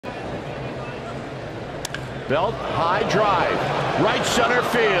Belt, high drive, right center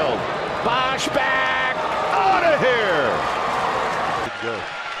field. Bosch back, out of here. Good.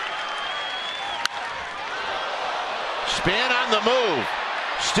 Spin on the move,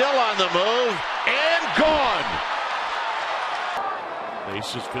 still on the move, and gone.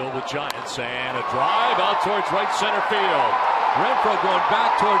 Bases filled with Giants, and a drive out towards right center field. Renfroe going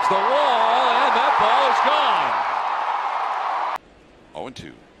back towards the wall, and that ball is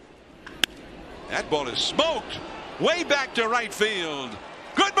gone. 0-2. That ball is smoked way back to right field.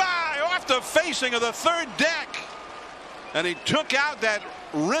 Goodbye, off the facing of the third deck. And he took out that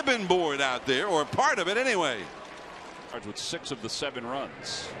ribbon board out there, or part of it anyway. With 6 of the 7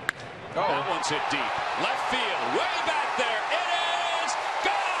 runs. That one's hit deep. Left field, way back there. It is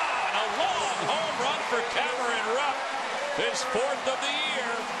gone. A long home run for Cameron Rupp. His 4th of the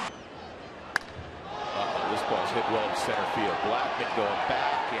year. This ball's hit well to center field. Blackman going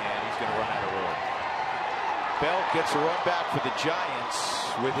back, and he's going to run out of room. Bell gets a run back for the Giants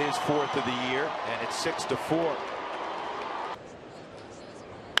with his 4th of the year, and it's 6-4.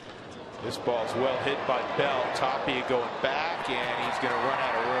 This ball's well hit by Bell. Tapia going back, and he's going to run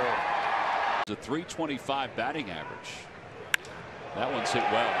out of room. It's a .325 batting average. That one's hit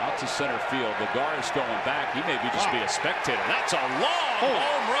well out to center field. Lagar's going back. He may just be a spectator. That's a long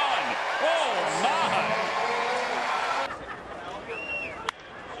home run. Oh my!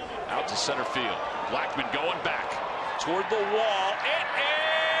 Out to center field. Blackman going back toward the wall. It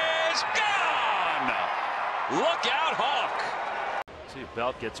is gone. Look out, Hawk. See if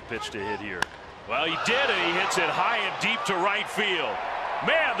Belt gets a pitch to hit here. Well, he did it. He hits it high and deep to right field.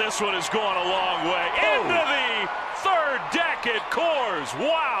 Man, this one has gone a long way. Into the third deck at Coors.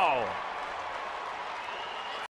 Wow.